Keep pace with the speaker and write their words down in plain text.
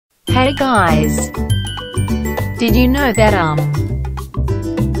Hey guys! Did you know that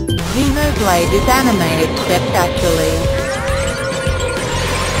Xenoblade is animated spectacularly.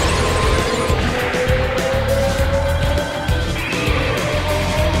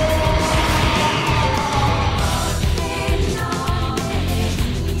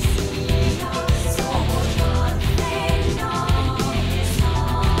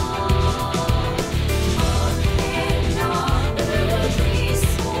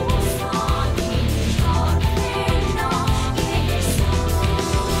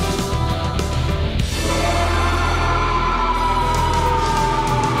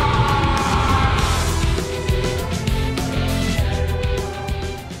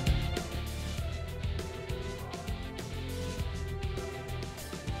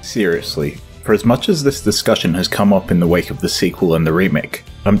 Seriously, for as much as this discussion has come up in the wake of the sequel and the remake,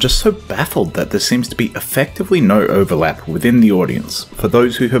 I'm just so baffled that there seems to be effectively no overlap within the audience for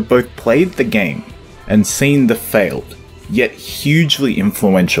those who have both played the game and seen the failed, yet hugely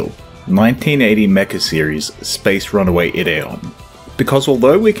influential 1980 mecha series Space Runaway Ideon. Because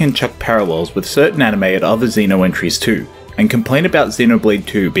although we can chuck parallels with certain anime at other Xeno entries too, and complain about Xenoblade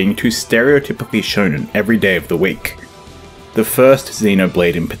 2 being too stereotypically shonen every day of the week, the first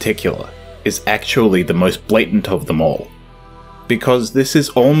Xenoblade in particular is actually the most blatant of them all, because this is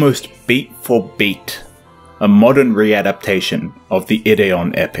almost beat for beat a modern readaptation of the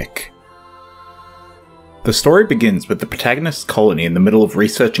Ideon epic. The story begins with the protagonist's colony in the middle of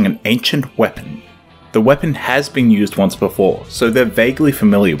researching an ancient weapon. The weapon has been used once before, so they're vaguely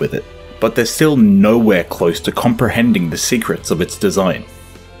familiar with it, but they're still nowhere close to comprehending the secrets of its design.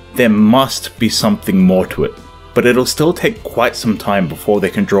 There must be something more to it, but it'll still take quite some time before they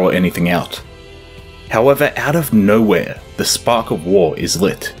can draw anything out. However, out of nowhere, the spark of war is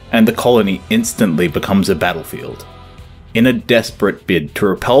lit, and the colony instantly becomes a battlefield. In a desperate bid to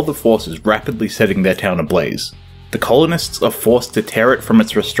repel the forces rapidly setting their town ablaze, the colonists are forced to tear it from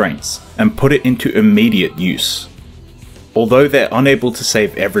its restraints and put it into immediate use. Although they're unable to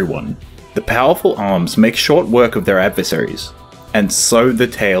save everyone, the powerful arms make short work of their adversaries, and so the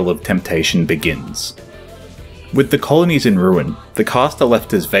tale of temptation begins. With the colonies in ruin, the cast are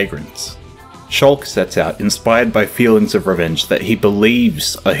left as vagrants. Shulk sets out inspired by feelings of revenge that he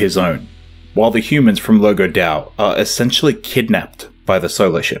believes are his own, while the humans from Logo Dao are essentially kidnapped by the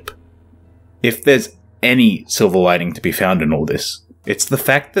solar ship. If there's any silver lining to be found in all this, it's the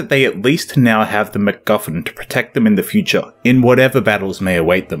fact that they at least now have the MacGuffin to protect them in the future in whatever battles may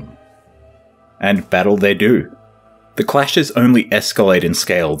await them. And battle they do. The clashes only escalate in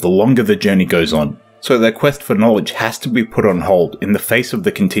scale the longer the journey goes on, so their quest for knowledge has to be put on hold in the face of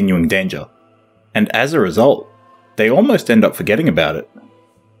the continuing danger. And as a result, they almost end up forgetting about it.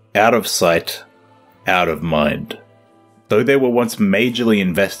 Out of sight, out of mind. Though they were once majorly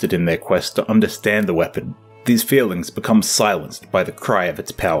invested in their quest to understand the weapon, these feelings become silenced by the cry of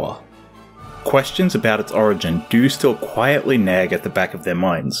its power. Questions about its origin do still quietly nag at the back of their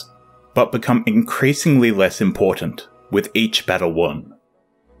minds, but become increasingly less important with each battle won.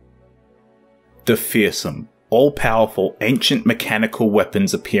 The fearsome, all-powerful ancient mechanical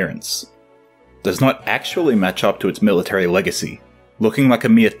weapon's appearance does not actually match up to its military legacy, looking like a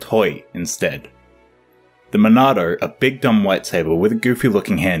mere toy instead. The Monado, a big dumb lightsaber with a goofy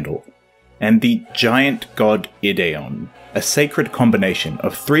looking handle, and the giant god Ideon, a sacred combination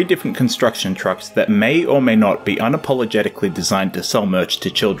of 3 different construction trucks that may or may not be unapologetically designed to sell merch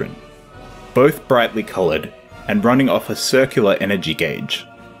to children, both brightly coloured and running off a circular energy gauge.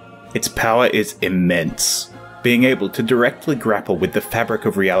 Its power is immense, being able to directly grapple with the fabric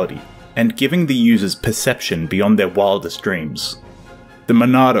of reality and giving the users perception beyond their wildest dreams. The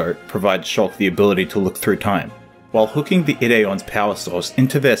Monado provides Shulk the ability to look through time, while hooking the Ideon's power source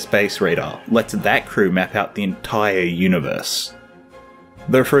into their space radar lets that crew map out the entire universe.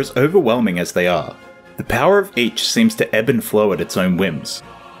 Though for as overwhelming as they are, the power of each seems to ebb and flow at its own whims,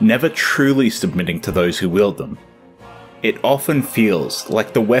 never truly submitting to those who wield them. It often feels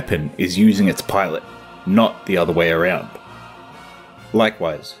like the weapon is using its pilot, not the other way around.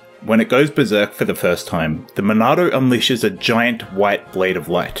 Likewise, when it goes berserk for the first time, the Monado unleashes a giant white blade of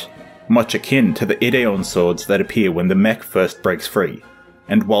light, much akin to the Ideon swords that appear when the mech first breaks free.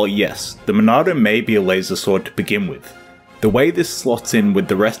 And while yes, the Monado may be a laser sword to begin with, the way this slots in with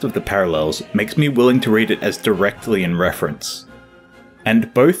the rest of the parallels makes me willing to read it as directly in reference.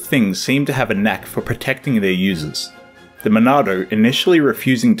 And both things seem to have a knack for protecting their users, the Monado initially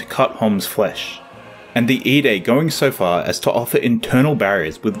refusing to cut Hom's flesh, and the Ide going so far as to offer internal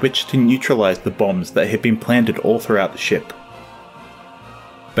barriers with which to neutralize the bombs that had been planted all throughout the ship.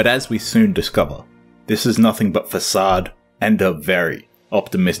 But as we soon discover, this is nothing but facade and a very,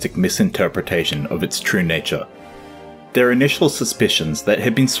 optimistic misinterpretation of its true nature. Their initial suspicions that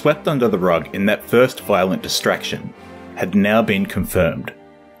had been swept under the rug in that first violent distraction had now been confirmed.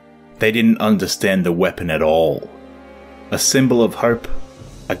 They didn't understand the weapon at all. A symbol of hope?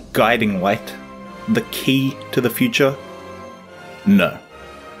 A guiding light? The key to the future? No,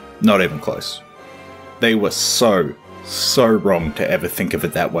 not even close. They were so wrong to ever think of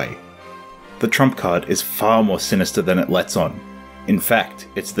it that way. The trump card is far more sinister than it lets on. In fact,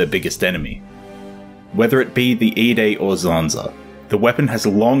 it's their biggest enemy. Whether it be the Ide or Zanza, the weapon has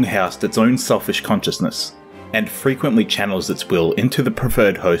long housed its own selfish consciousness, and frequently channels its will into the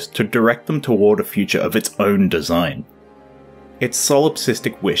preferred host to direct them toward a future of its own design. Its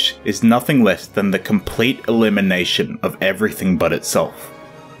solipsistic wish is nothing less than the complete elimination of everything but itself,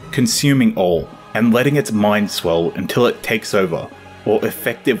 consuming all and letting its mind swell until it takes over, or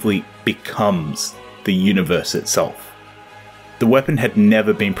effectively becomes, the universe itself. The weapon had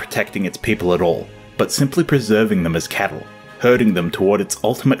never been protecting its people at all, but simply preserving them as cattle, herding them toward its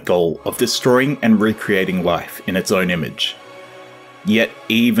ultimate goal of destroying and recreating life in its own image. Yet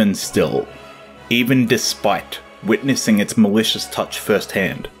even still, even despite witnessing its malicious touch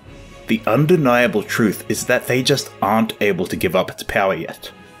firsthand, the undeniable truth is that they just aren't able to give up its power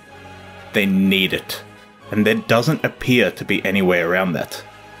yet. They need it, and there doesn't appear to be any way around that.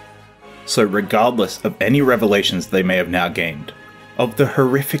 So regardless of any revelations they may have now gained, of the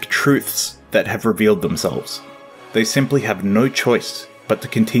horrific truths that have revealed themselves, they simply have no choice but to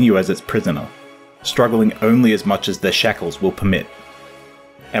continue as its prisoner, struggling only as much as their shackles will permit.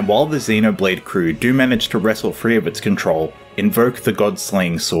 And while the Xenoblade crew do manage to wrestle free of its control, invoke the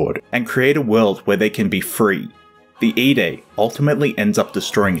god-slaying sword, and create a world where they can be free, the Ide ultimately ends up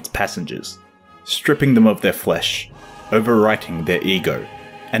destroying its passengers, stripping them of their flesh, overwriting their ego,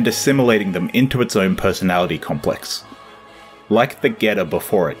 and assimilating them into its own personality complex. Like the Getter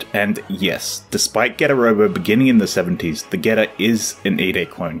before it, and yes, despite Getter Robo beginning in the 70s, the Getter is an Ide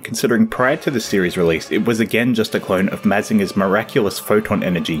clone, considering prior to the series release it was again just a clone of Mazinger's miraculous photon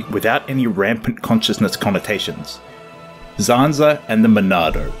energy without any rampant consciousness connotations. Zanza and the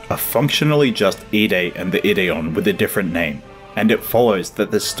Monado are functionally just Ide and the Ideon with a different name, and it follows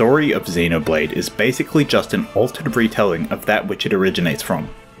that the story of Xenoblade is basically just an altered retelling of that which it originates from.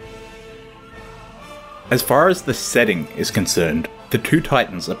 As far as the setting is concerned, the two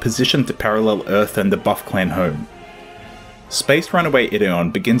titans are positioned to parallel Earth and the Buff Clan home. Space Runaway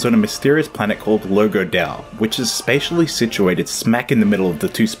Ideon begins on a mysterious planet called Logo Dao, which is spatially situated smack in the middle of the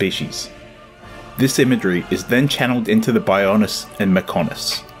two species. This imagery is then channeled into the Bionis and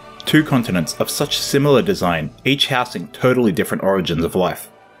Mechonis, two continents of such similar design, each housing totally different origins of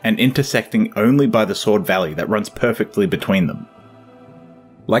life, and intersecting only by the Sword Valley that runs perfectly between them.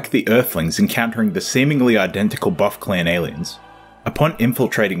 Like the Earthlings encountering the seemingly identical Buff Clan aliens, upon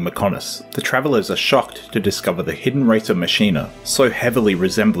infiltrating Mechonis, the travellers are shocked to discover the hidden race of Machina so heavily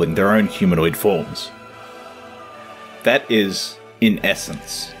resembling their own humanoid forms. That is, in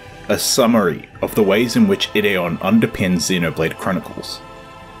essence, a summary of the ways in which Ideon underpins Xenoblade Chronicles.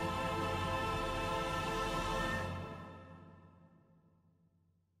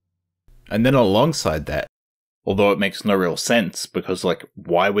 And then alongside that, although it makes no real sense, because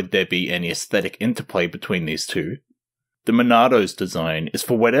why would there be any aesthetic interplay between these two? The Monado's design is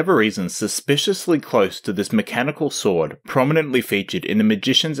for whatever reason suspiciously close to this mechanical sword prominently featured in the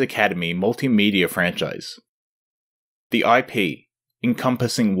Magician's Academy multimedia franchise. The IP,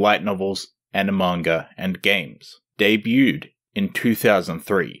 encompassing light novels, animanga, and games, debuted in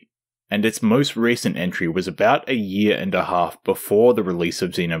 2003, and its most recent entry was about a year and a half before the release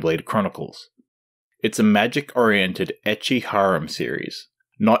of Xenoblade Chronicles. It's a magic-oriented ecchi harem series,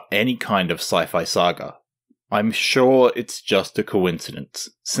 not any kind of sci-fi saga. I'm sure it's just a coincidence,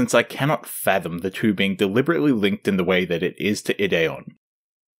 since I cannot fathom the two being deliberately linked in the way that it is to Ideon.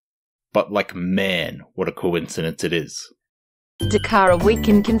 But man, what a coincidence it is. Dakara, we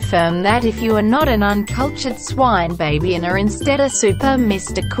can confirm that if you are not an uncultured swine baby and are instead a super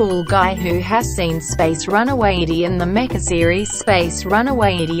Mr. Cool guy who has seen Space Runaway Ideon the mecha series Space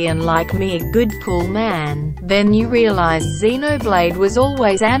Runaway Ideon like me, a good cool man, then you realize Xenoblade was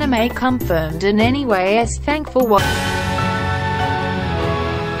always anime confirmed. And anyway, as thankful what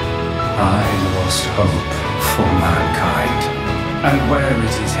I lost hope for mankind, and where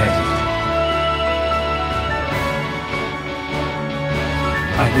it is headed.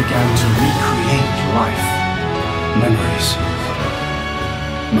 I began to recreate life, memories,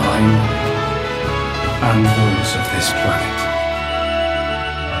 mine and those of this planet.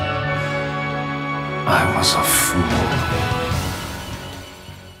 I was a fool.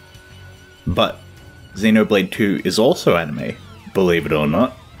 But Xenoblade 2 is also anime, believe it or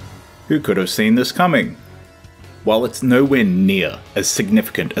not. Who could have seen this coming? While it's nowhere near as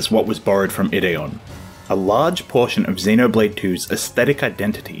significant as what was borrowed from Ideon, a large portion of Xenoblade 2's aesthetic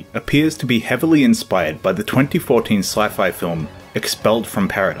identity appears to be heavily inspired by the 2014 sci-fi film Expelled from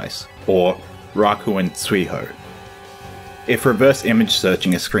Paradise, or Rakuen Tsuiho. If reverse image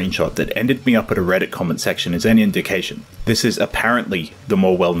searching a screenshot that ended me up at a Reddit comment section is any indication, this is apparently the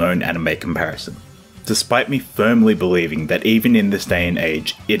more well-known anime comparison, despite me firmly believing that even in this day and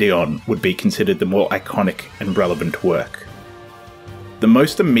age, Ideon would be considered the more iconic and relevant work. The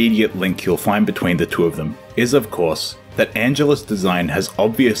most immediate link you'll find between the two of them is, of course, that Angela's design has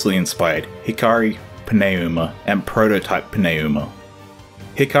obviously inspired Hikari, Pneuma, and Prototype Pneuma.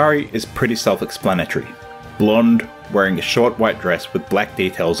 Hikari is pretty self-explanatory. Blonde, wearing a short white dress with black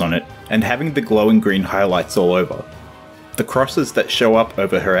details on it, and having the glowing green highlights all over. The crosses that show up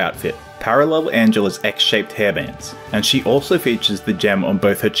over her outfit parallel Angela's X-shaped hairbands, and she also features the gem on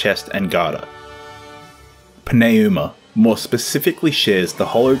both her chest and garter. Pneuma more specifically shares the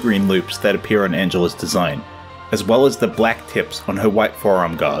hollow green loops that appear on Angela's design, as well as the black tips on her white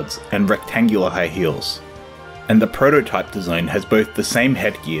forearm guards and rectangular high heels. And the prototype design has both the same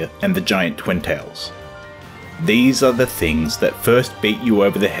headgear and the giant twin tails. These are the things that first beat you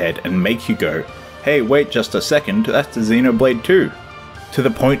over the head and make you go, hey wait just a second, that's the Xenoblade 2, to the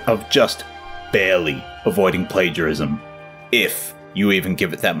point of just barely avoiding plagiarism, if you even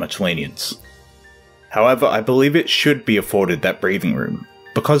give it that much lenience. However, I believe it should be afforded that breathing room,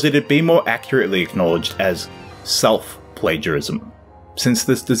 because it'd be more accurately acknowledged as self-plagiarism, since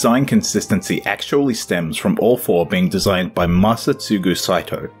this design consistency actually stems from all four being designed by Masatsugu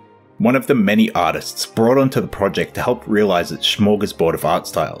Saito, one of the many artists brought onto the project to help realize its smorgasbord of art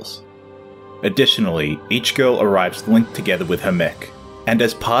styles. Additionally, each girl arrives linked together with her mech, and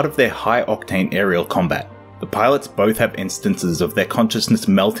as part of their high-octane aerial combat, the pilots both have instances of their consciousness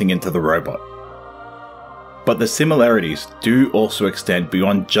melting into the robot. But the similarities do also extend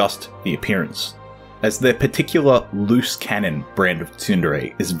beyond just the appearance, as their particular loose cannon brand of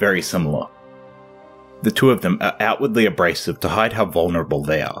tsundere is very similar. The two of them are outwardly abrasive to hide how vulnerable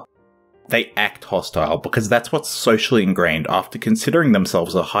they are. They act hostile because that's what's socially ingrained after considering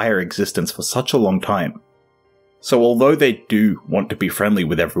themselves a higher existence for such a long time. So although they do want to be friendly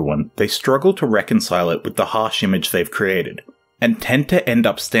with everyone, they struggle to reconcile it with the harsh image they've created, and tend to end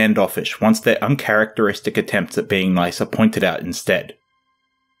up standoffish once their uncharacteristic attempts at being nice are pointed out instead.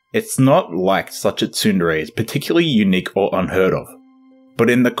 It's not like such a tsundere is particularly unique or unheard of, but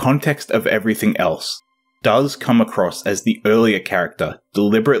in the context of everything else, does come across as the earlier character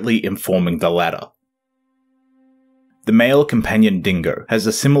deliberately informing the latter. The male companion Dingo has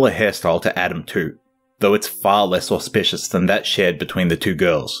a similar hairstyle to Adam too, though it's far less auspicious than that shared between the two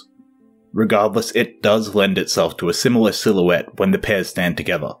girls. Regardless, it does lend itself to a similar silhouette when the pairs stand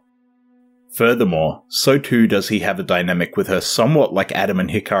together. Furthermore, so too does he have a dynamic with her somewhat like Adam and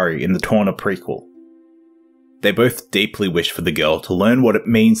Hikari in the Torna prequel. They both deeply wish for the girl to learn what it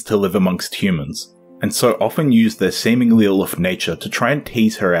means to live amongst humans, and so often use their seemingly aloof nature to try and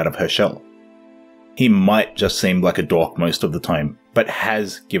tease her out of her shell. He might just seem like a dork most of the time, but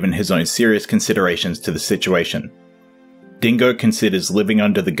has given his own serious considerations to the situation. Dingo considers living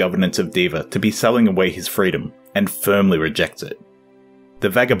under the governance of Diva to be selling away his freedom, and firmly rejects it. The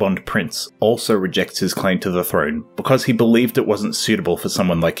vagabond prince also rejects his claim to the throne because he believed it wasn't suitable for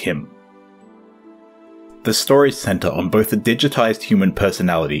someone like him. The stories center on both a digitized human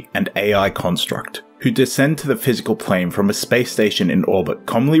personality and AI construct, who descend to the physical plane from a space station in orbit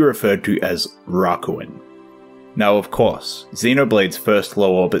commonly referred to as Rakuen. Now of course, Xenoblade's first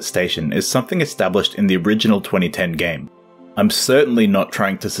low orbit station is something established in the original 2010 game. I'm certainly not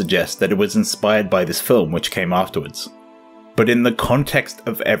trying to suggest that it was inspired by this film which came afterwards. But in the context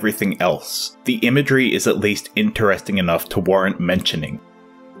of everything else, the imagery is at least interesting enough to warrant mentioning.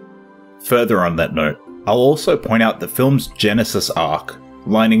 Further on that note, I'll also point out the film's Genesis arc,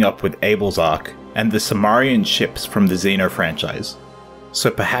 lining up with Abel's arc, and the Samarian ships from the Xeno franchise. So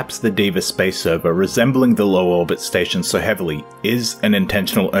perhaps the Diva space server resembling the low orbit station so heavily is an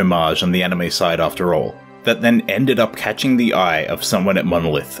intentional homage on the anime side after all, that then ended up catching the eye of someone at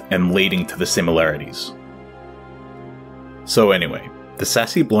Monolith and leading to the similarities. So anyway, the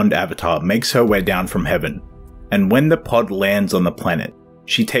sassy blonde avatar makes her way down from heaven, and when the pod lands on the planet,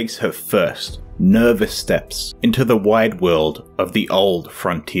 she takes her first, nervous steps into the wide world of the old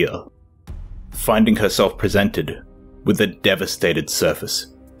frontier, finding herself presented with a devastated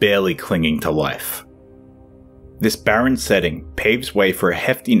surface, barely clinging to life. This barren setting paves way for a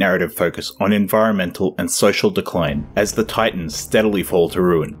hefty narrative focus on environmental and social decline as the Titans steadily fall to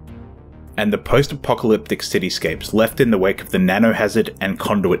ruin. and the post-apocalyptic cityscapes left in the wake of the Nanohazard and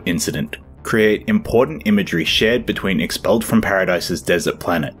Conduit incident create important imagery shared between Expelled from Paradise's desert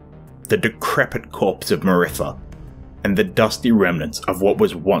planet, the decrepit corpse of Maritha, and the dusty remnants of what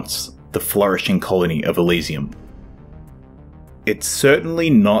was once the flourishing colony of Elysium. It's certainly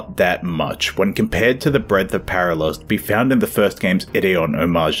not that much when compared to the breadth of parallels to be found in the first game's Ideon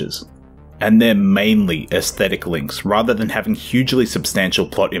homages, and they're mainly aesthetic links rather than having hugely substantial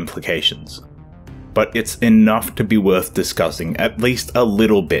plot implications. But it's enough to be worth discussing at least a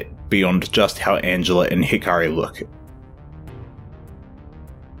little bit beyond just how Angela and Hikari look.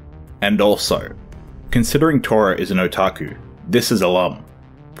 And also, considering Tora is an otaku, this is alum.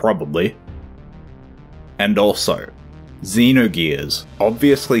 Probably. And also, Xenogears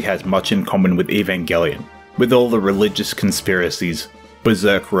obviously has much in common with Evangelion, with all the religious conspiracies,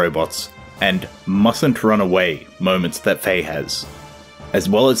 berserk robots, and mustn't run away moments that Faye has, as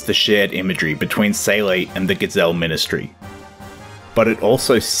well as the shared imagery between Seele and the Gazelle Ministry. But it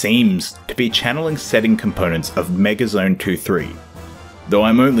also seems to be channeling setting components of Megazone 2-3, though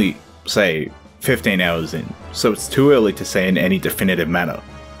I'm only, say, 15 hours in, so it's too early to say in any definitive manner.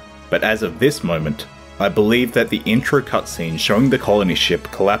 But as of this moment, I believe that the intro cutscene showing the colony ship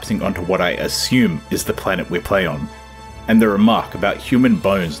collapsing onto what I assume is the planet we play on, and the remark about human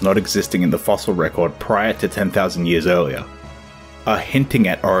bones not existing in the fossil record prior to 10,000 years earlier, are hinting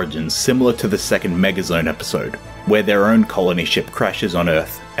at origins similar to the second Megazone episode, where their own colony ship crashes on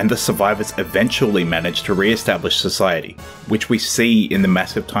Earth and the survivors eventually manage to re-establish society, which we see in the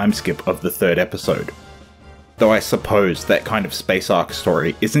massive time skip of the third episode. Though I suppose that kind of space arc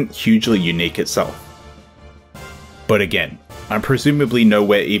story isn't hugely unique itself. But again, I'm presumably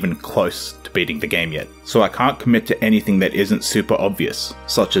nowhere even close to beating the game yet, so I can't commit to anything that isn't super obvious,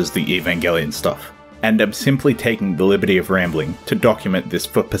 such as the Evangelion stuff, and I'm simply taking the liberty of rambling to document this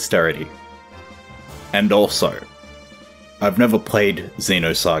for posterity. And also, I've never played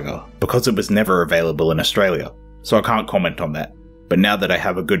Xenosaga because it was never available in Australia, so I can't comment on that. But now that I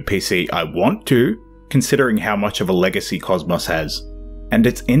have a good PC, I want to, considering how much of a legacy Cosmos has. And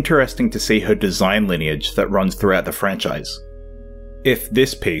it's interesting to see her design lineage that runs throughout the franchise. If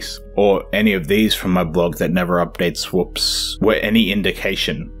this piece, or any of these from my blog that never updates whoops, were any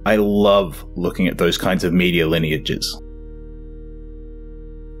indication, I love looking at those kinds of media lineages.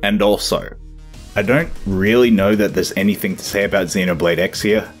 And also, I don't really know that there's anything to say about Xenoblade X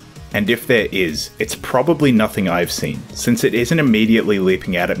here, and if there is, it's probably nothing I've seen, since it isn't immediately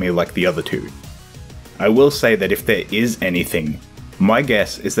leaping out at me like the other two. I will say that if there is anything, my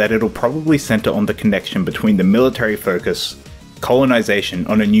guess is that it'll probably center on the connection between the military focus, colonization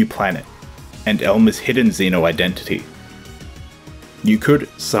on a new planet, and Elma's hidden Xeno identity. You could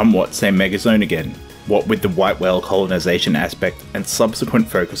somewhat say Megazone again, what with the white whale colonization aspect and subsequent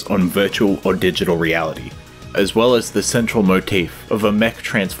focus on virtual or digital reality, as well as the central motif of a mech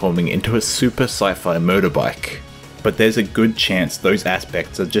transforming into a super sci-fi motorbike. But there's a good chance those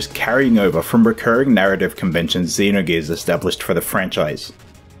aspects are just carrying over from recurring narrative conventions Xenogears established for the franchise.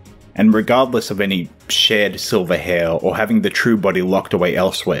 And regardless of any shared silver hair or having the true body locked away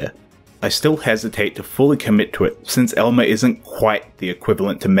elsewhere, I still hesitate to fully commit to it since Elma isn't quite the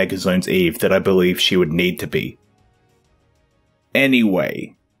equivalent to Megazone's Eve that I believe she would need to be.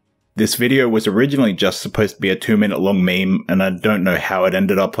 Anyway, this video was originally just supposed to be a 2-minute long meme, and I don't know how it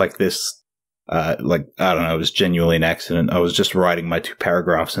ended up like this. I don't know, it was genuinely an accident. I was just writing my 2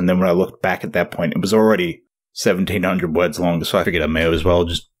 paragraphs, and then when I looked back at that point, it was already 1,700 words long, so I figured I may as well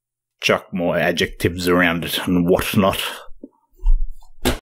just chuck more adjectives around it and whatnot.